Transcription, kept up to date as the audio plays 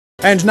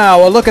And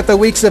now, a look at the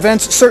week's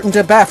events certain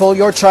to baffle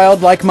your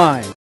childlike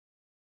mind.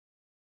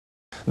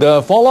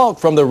 The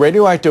fallout from the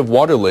radioactive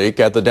water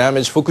leak at the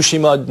damaged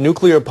Fukushima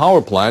nuclear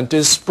power plant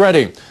is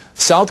spreading.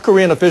 South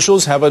Korean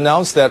officials have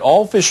announced that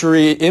all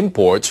fishery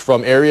imports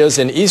from areas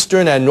in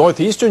eastern and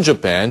northeastern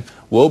Japan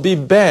will be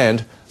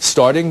banned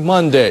starting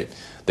Monday.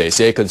 They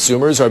say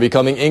consumers are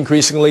becoming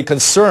increasingly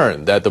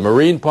concerned that the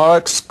marine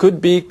products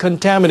could be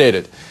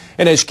contaminated.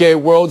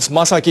 NHK World's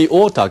Masaki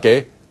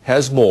Otake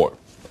has more.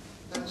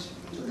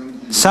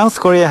 South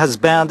Korea has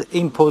banned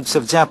imports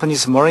of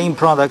Japanese marine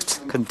products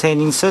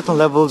containing certain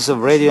levels of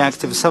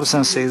radioactive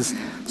substances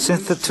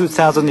since the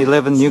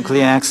 2011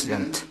 nuclear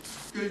accident.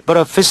 But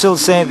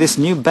officials say this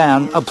new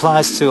ban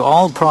applies to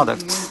all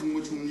products.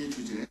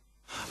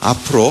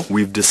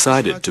 We've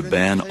decided to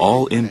ban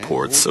all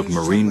imports of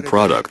marine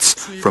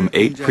products from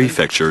 8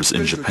 prefectures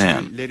in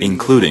Japan,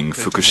 including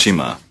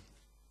Fukushima.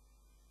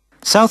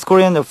 South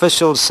Korean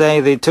officials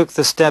say they took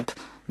the step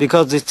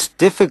because it's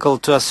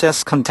difficult to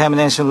assess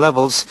contamination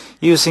levels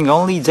using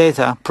only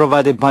data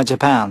provided by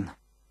Japan.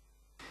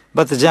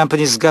 But the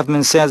Japanese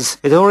government says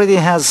it already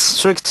has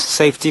strict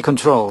safety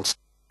controls.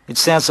 It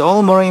says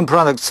all marine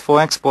products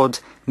for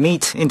export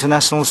meet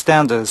international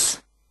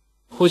standards.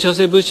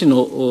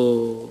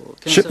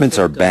 Shipments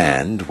are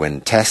banned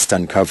when tests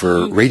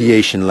uncover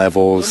radiation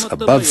levels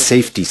above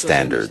safety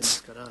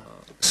standards.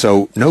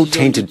 So no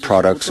tainted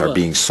products are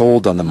being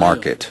sold on the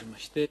market.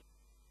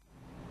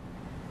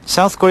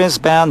 South Korea's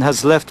ban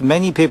has left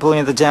many people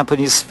in the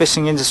Japanese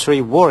fishing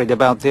industry worried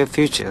about their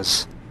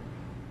futures.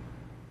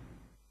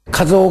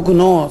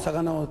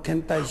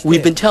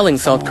 We've been telling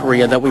South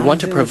Korea that we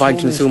want to provide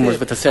consumers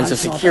with a sense of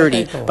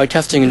security by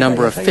testing a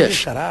number of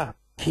fish.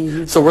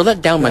 So we're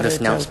let down by this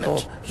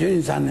announcement.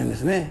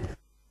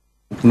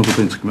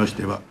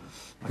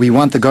 We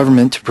want the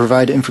government to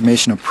provide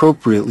information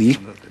appropriately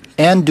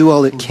and do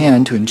all it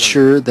can to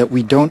ensure that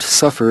we don't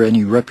suffer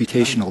any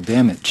reputational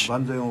damage.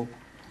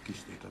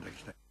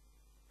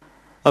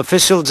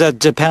 Officials at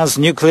Japan's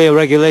Nuclear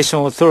Regulation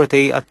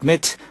Authority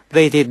admit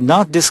they did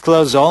not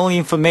disclose all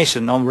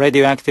information on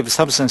radioactive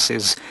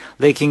substances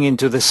leaking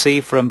into the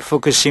sea from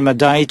Fukushima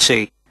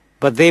Daiichi,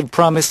 but they've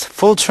promised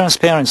full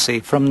transparency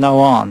from now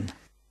on.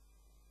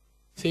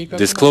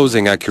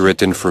 Disclosing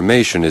accurate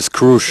information is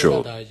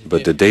crucial,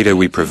 but the data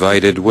we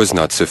provided was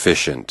not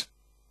sufficient.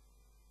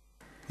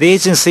 The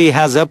agency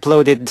has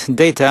uploaded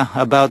data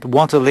about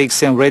water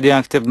leaks and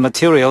radioactive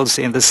materials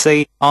in the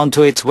sea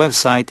onto its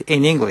website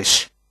in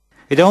English.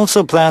 It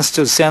also plans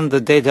to send the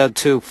data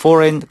to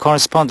foreign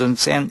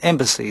correspondents and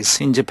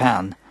embassies in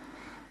Japan.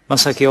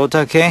 Masaki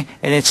Otake,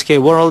 NHK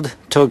World,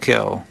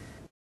 Tokyo.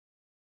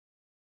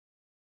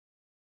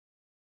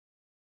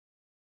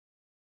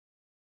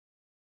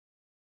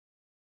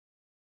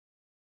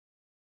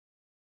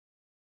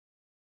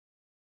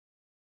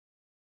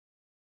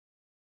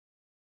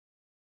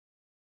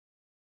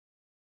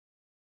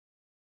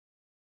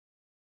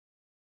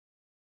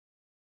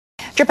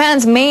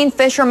 Japan's main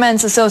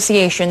fishermen's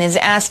association is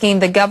asking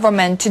the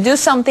government to do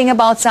something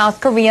about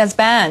South Korea's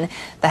ban.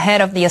 The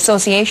head of the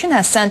association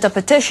has sent a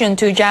petition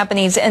to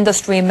Japanese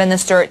Industry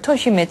Minister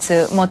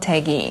Toshimitsu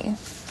Motegi.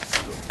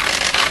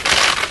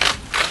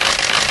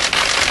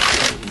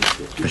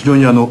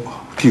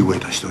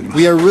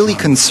 We are really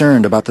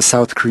concerned about the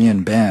South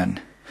Korean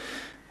ban.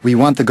 We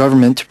want the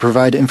government to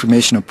provide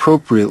information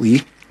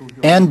appropriately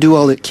and do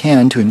all it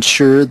can to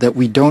ensure that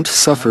we don't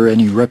suffer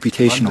any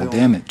reputational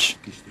damage.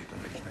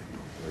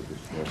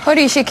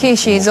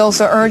 Horishikishi is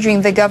also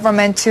urging the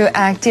government to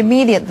act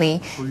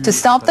immediately to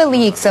stop the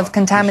leaks of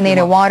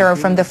contaminated water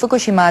from the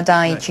Fukushima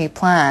Daiichi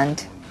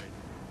plant.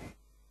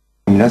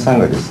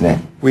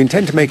 We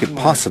intend to make it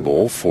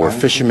possible for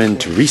fishermen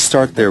to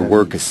restart their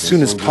work as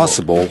soon as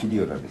possible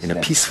in a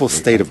peaceful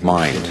state of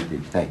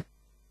mind.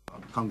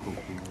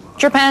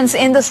 Japan's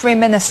industry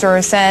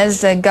minister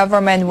says the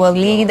government will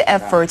lead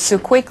efforts to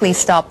quickly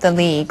stop the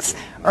leaks.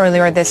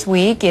 Earlier this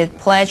week, it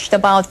pledged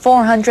about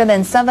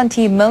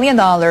 $470 million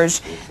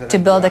to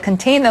build a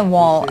containment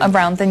wall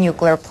around the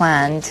nuclear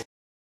plant.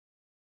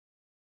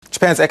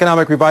 Japan's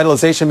economic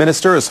revitalization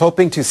minister is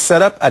hoping to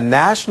set up a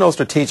national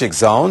strategic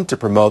zone to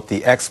promote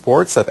the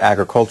exports of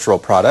agricultural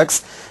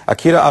products.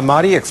 Akira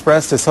Amadi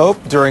expressed his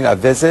hope during a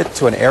visit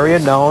to an area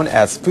known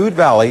as Food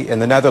Valley in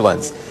the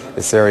Netherlands.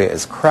 This area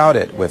is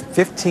crowded with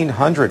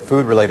 1,500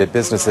 food-related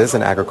businesses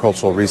and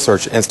agricultural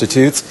research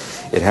institutes.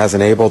 It has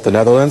enabled the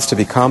Netherlands to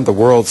become the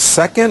world's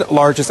second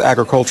largest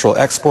agricultural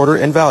exporter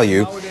in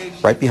value,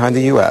 right behind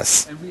the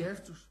U.S.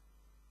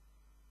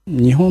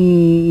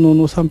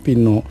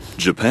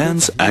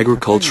 Japan's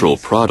agricultural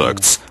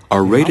products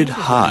are rated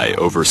high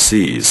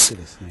overseas,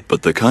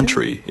 but the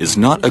country is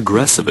not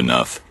aggressive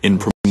enough in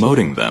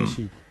promoting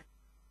them.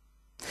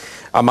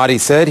 Amadi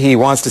said he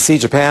wants to see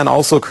Japan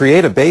also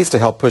create a base to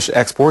help push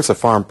exports of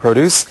farm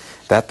produce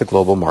that the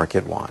global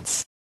market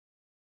wants.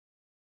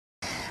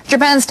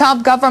 Japan's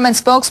top government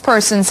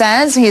spokesperson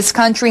says his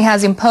country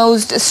has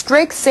imposed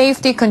strict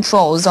safety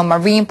controls on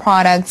marine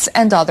products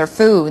and other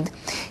food.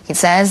 He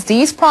says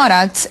these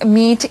products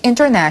meet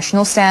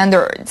international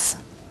standards.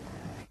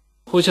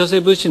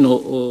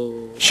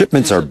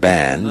 Shipments are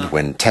banned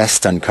when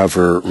tests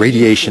uncover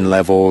radiation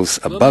levels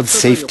above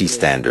safety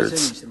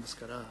standards.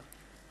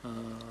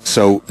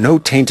 So no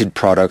tainted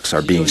products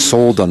are being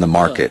sold on the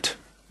market.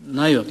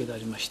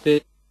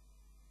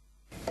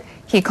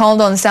 He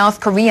called on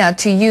South Korea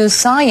to use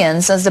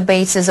science as the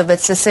basis of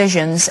its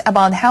decisions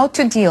about how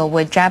to deal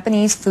with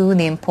Japanese food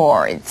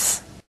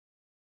imports.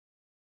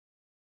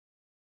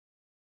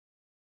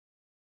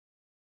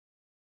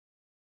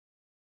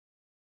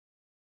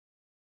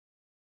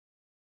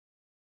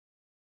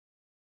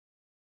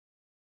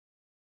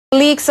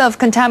 Leaks of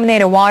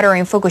contaminated water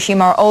in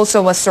Fukushima are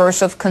also a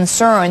source of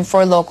concern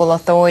for local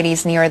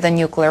authorities near the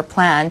nuclear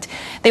plant.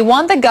 They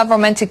want the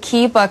government to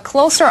keep a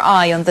closer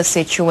eye on the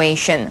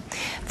situation.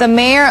 The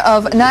mayor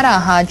of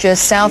Naraha,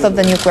 just south of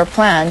the nuclear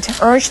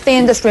plant, urged the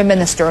industry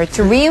minister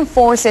to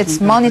reinforce its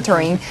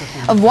monitoring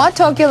of what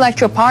Tokyo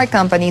Electric Power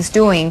Company is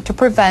doing to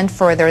prevent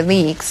further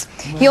leaks.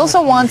 He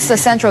also wants the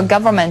central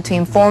government to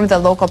inform the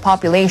local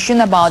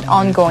population about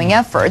ongoing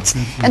efforts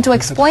and to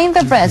explain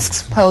the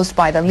risks posed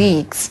by the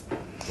leaks.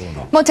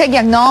 Motegi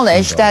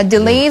acknowledged that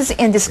delays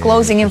in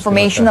disclosing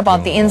information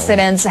about the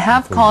incidents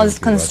have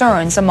caused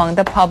concerns among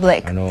the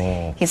public.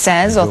 He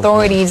says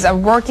authorities are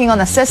working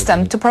on a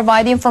system to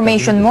provide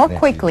information more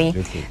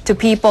quickly to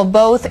people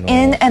both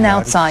in and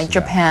outside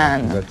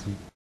Japan.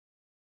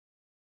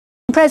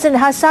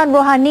 President Hassan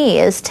Rouhani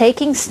is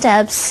taking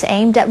steps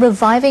aimed at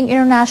reviving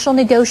international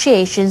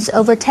negotiations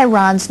over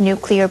Tehran's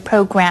nuclear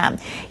program.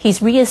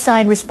 He's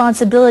reassigned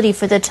responsibility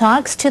for the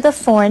talks to the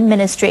foreign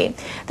ministry.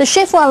 The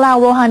shift will allow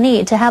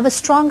Rouhani to have a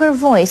stronger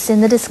voice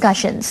in the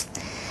discussions.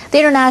 The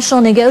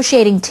international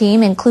negotiating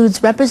team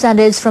includes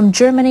representatives from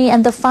Germany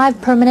and the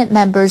 5 permanent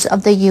members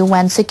of the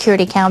UN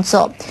Security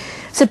Council.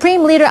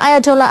 Supreme Leader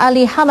Ayatollah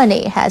Ali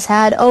Khamenei has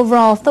had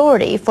overall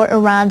authority for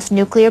Iran's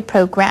nuclear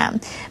program,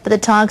 but the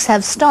talks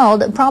have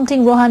stalled,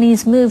 prompting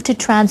Rouhani's move to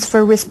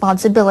transfer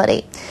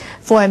responsibility.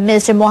 Foreign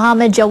Minister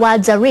Mohammad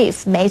Jawad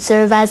Zarif may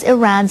serve as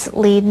Iran's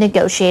lead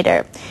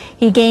negotiator.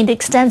 He gained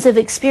extensive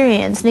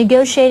experience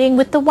negotiating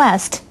with the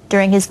West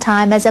during his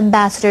time as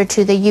ambassador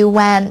to the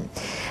UN.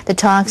 The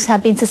talks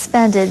have been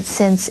suspended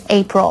since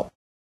April.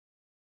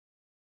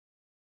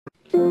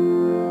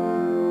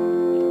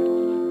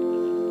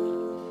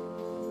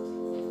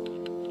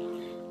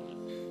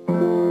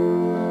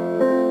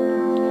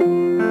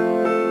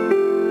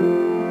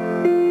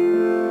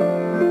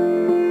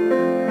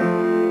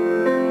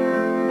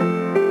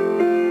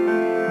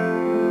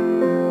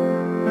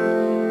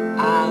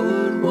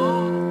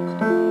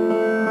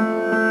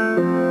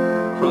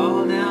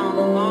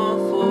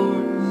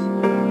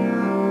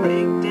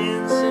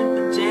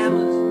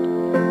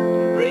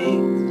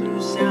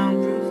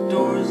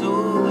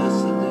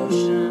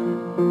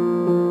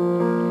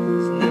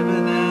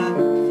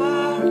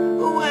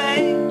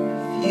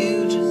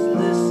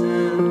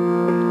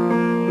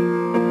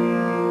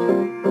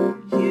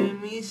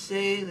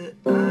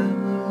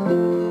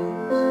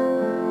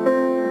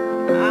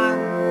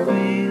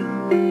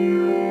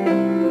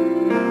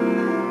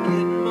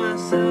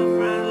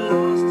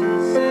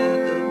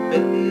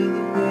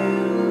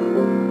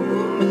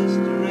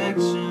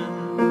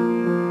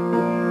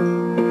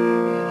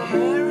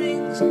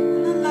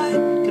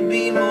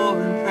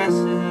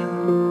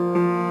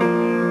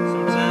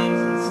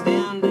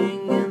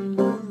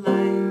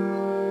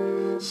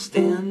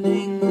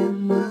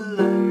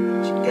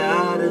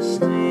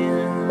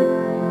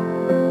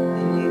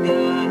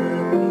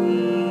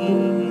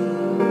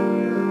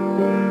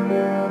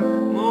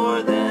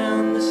 More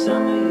than the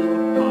sum of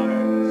your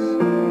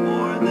parts,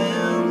 more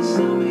than the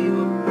sum of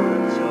your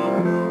parts.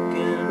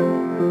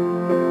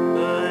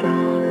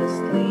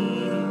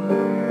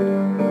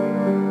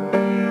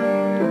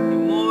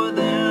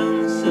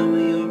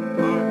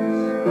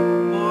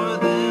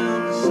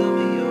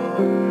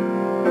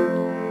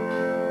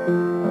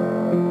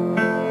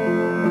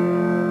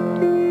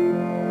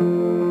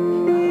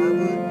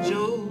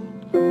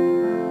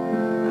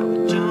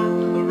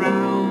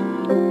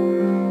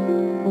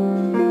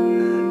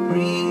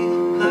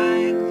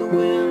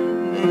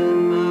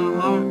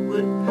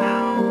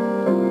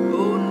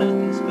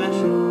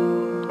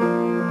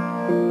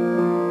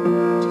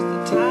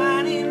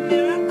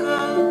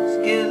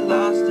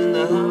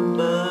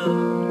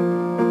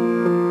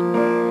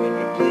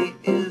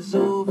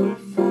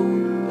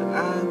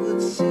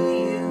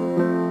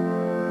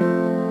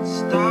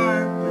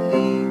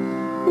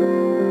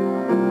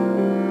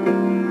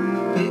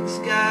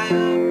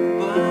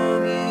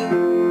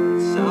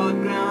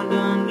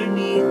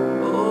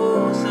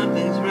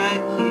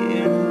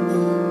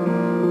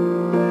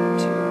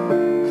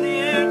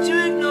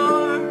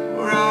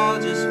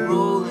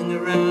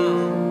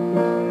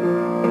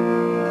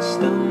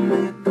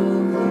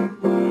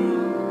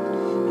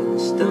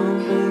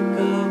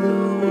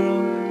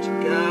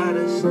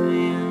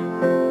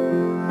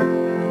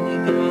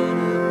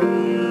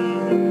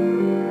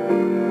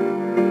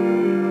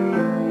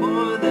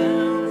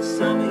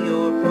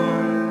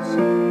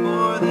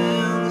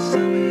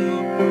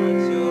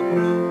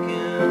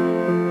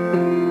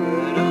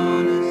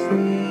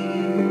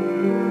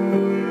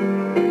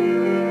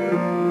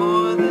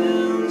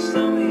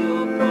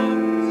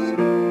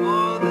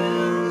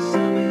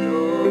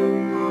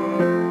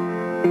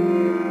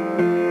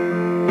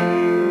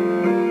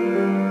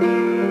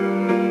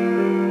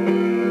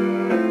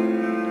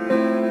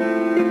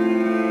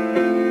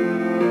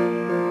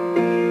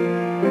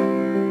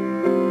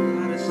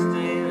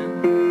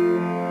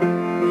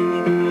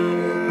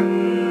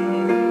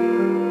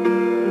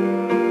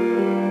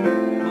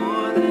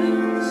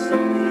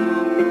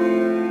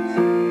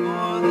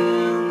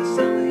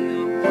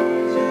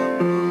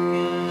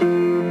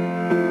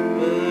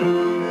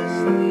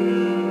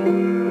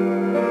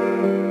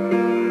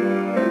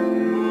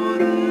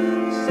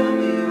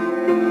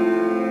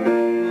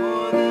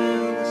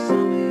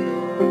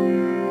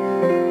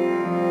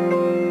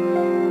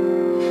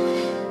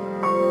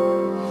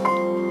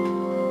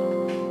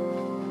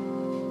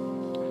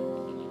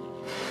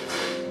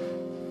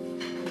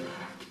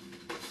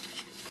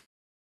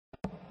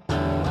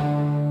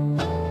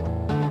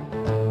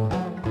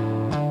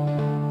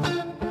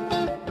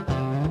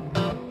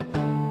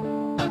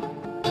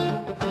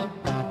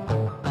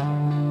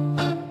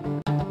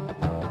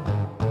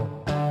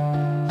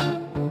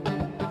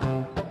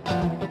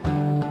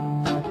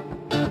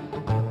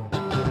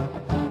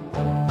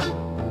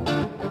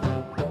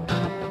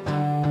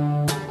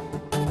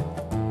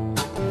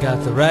 You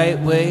got the right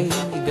way,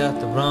 you got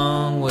the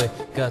wrong way.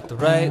 You got the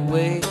right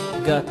way,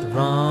 you got the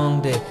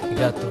wrong day. You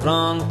got the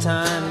wrong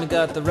time, you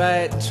got the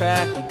right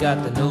track. You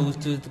got the nose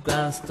to the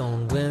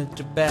grindstone, wind at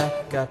your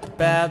back. You got the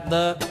bad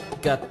luck, you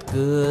got the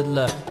good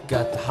luck. You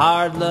got the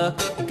hard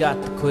luck, you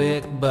got the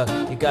quick buck.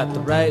 You got the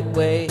right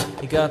way,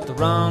 you got the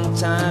wrong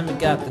time. You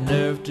got the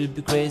nerve to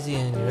be crazy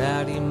and you're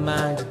out of your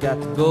mind. You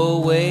got the go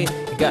away,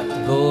 you got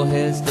the go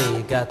ahead stay.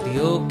 You got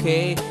the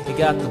okay, you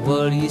got the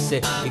what do you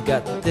say. You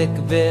got the thick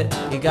of it,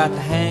 you got the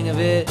hang of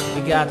it.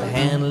 You got the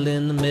handle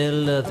in the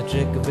middle of the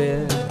trick of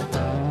it.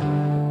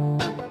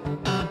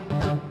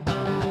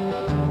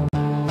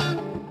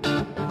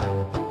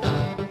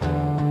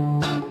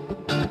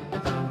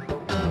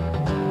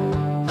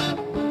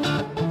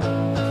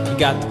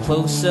 You got the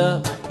close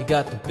up, you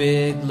got the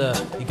big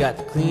love. You got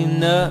the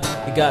clean up,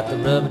 you got the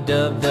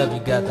rub-a-dub-dub. You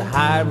got the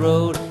high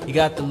road, you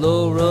got the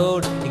low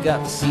road. You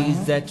got the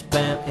seeds that you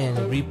plant and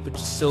you reap what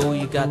you sow.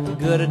 You got the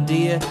good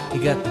idea,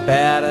 you got the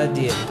bad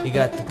idea. You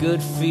got the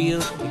good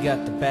feel, you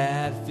got the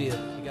bad feel.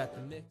 You got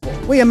the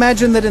mix. We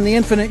imagine that in the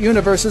infinite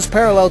universes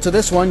parallel to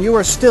this one, you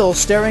are still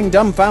staring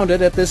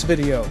dumbfounded at this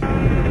video.